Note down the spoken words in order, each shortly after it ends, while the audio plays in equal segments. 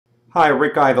Hi,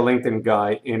 Rick Guy, the LinkedIn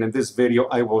Guy, and in this video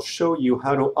I will show you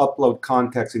how to upload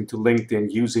contacts into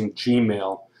LinkedIn using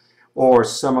Gmail or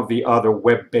some of the other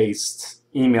web-based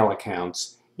email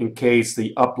accounts in case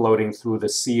the uploading through the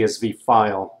CSV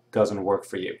file doesn't work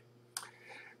for you.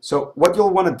 So what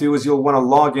you'll want to do is you'll want to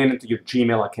log in into your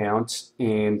Gmail account,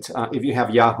 and if you have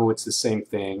Yahoo, it's the same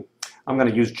thing. I'm going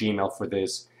to use Gmail for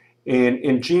this. And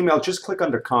in Gmail, just click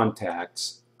under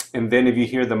Contacts, and then if you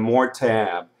hear the More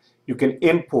tab, you can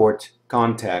import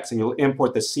contacts, and you'll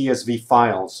import the CSV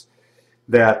files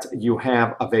that you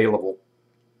have available.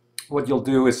 What you'll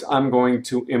do is I'm going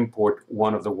to import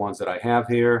one of the ones that I have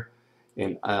here,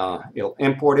 and it'll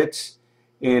import it.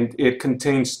 And it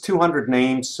contains 200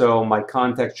 names, so my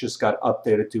contacts just got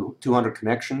updated to 200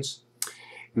 connections.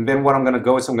 And then what I'm going to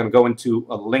go is I'm going to go into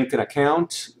a LinkedIn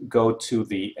account, go to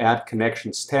the Add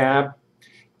Connections tab.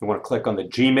 You want to click on the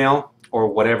Gmail or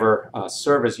whatever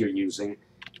service you're using.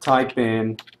 Type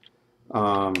in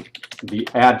the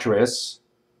address.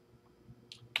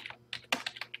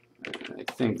 I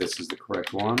think this is the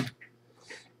correct one.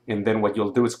 And then what you'll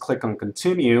do is click on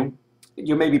Continue.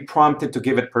 You may be prompted to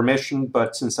give it permission,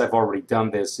 but since I've already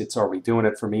done this, it's already doing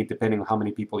it for me, depending on how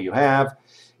many people you have.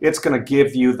 It's going to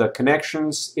give you the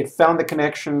connections. It found the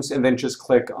connections, and then just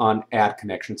click on Add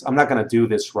Connections. I'm not going to do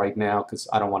this right now because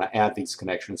I don't want to add these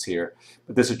connections here,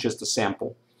 but this is just a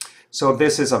sample. So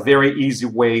this is a very easy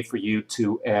way for you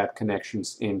to add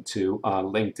connections into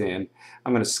LinkedIn.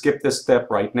 I'm going to skip this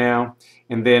step right now.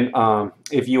 And then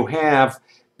if you have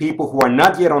people who are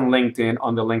not yet on LinkedIn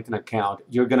on the LinkedIn account,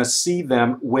 you're going to see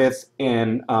them with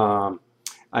an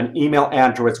email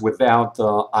address without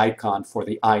the icon for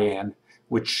the IN,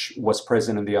 which was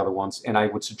present in the other ones. And I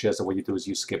would suggest that what you do is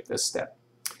you skip this step.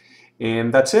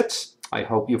 And that's it. I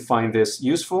hope you find this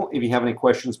useful. If you have any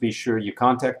questions, be sure you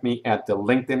contact me at the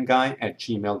LinkedIn Guy at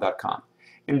gmail.com.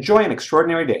 Enjoy an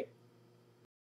extraordinary day.